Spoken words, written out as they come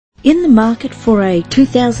In the market for a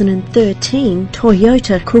 2013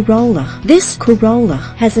 Toyota Corolla. This Corolla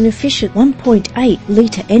has an efficient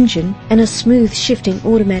 1.8-litre engine and a smooth shifting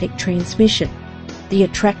automatic transmission. The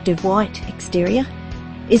attractive white exterior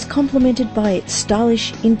is complemented by its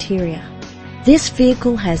stylish interior. This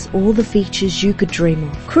vehicle has all the features you could dream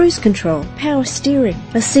of. Cruise control, power steering,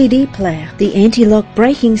 a CD player. The anti-lock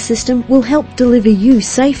braking system will help deliver you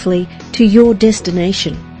safely to your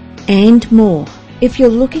destination. And more. If you're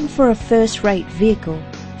looking for a first-rate vehicle,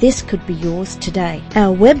 this could be yours today.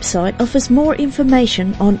 Our website offers more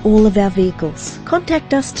information on all of our vehicles.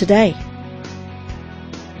 Contact us today.